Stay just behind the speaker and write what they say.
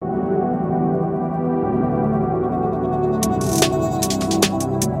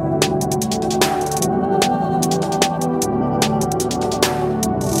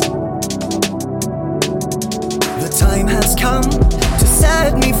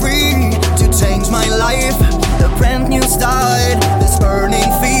life, a brand new start. This burning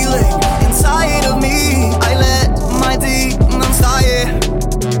feeling inside of me, I let my demons die.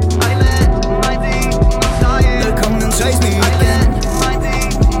 I let my demons die. They come and chase me again. My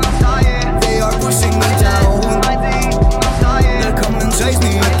demons die. They are pushing me down. My demons die. They come and chase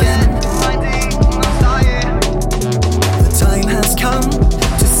me again. My demons die. The time has come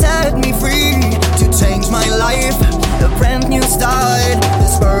to set me free, to change my life, a brand new start.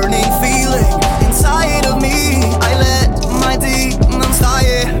 This burning feeling inside of me, I let my demons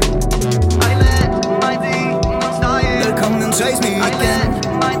die. I let my demons die. They come and chase me again.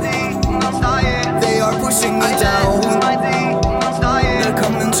 My demons die. They are pushing me down. My demons die. They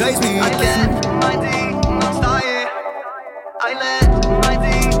come and chase me again. My demons die. I let my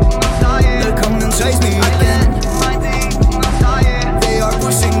demons die. They come and chase me again. My demons die. They are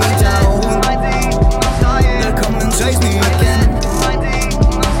pushing me down. My demons die. They come and chase me again. My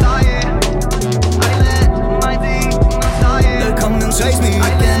demons die. I let my demons die. They come and chase me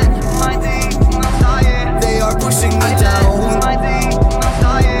again. My demons die. They are pushing me down. My demons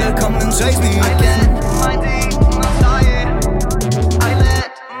die. They come and chase me again. My demons die. I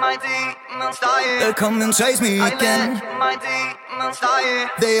let my demons die. They come and chase me again. My demons die.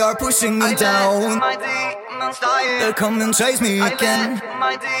 They are pushing me down. My demons die. They come and chase me again.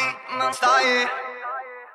 My demons die.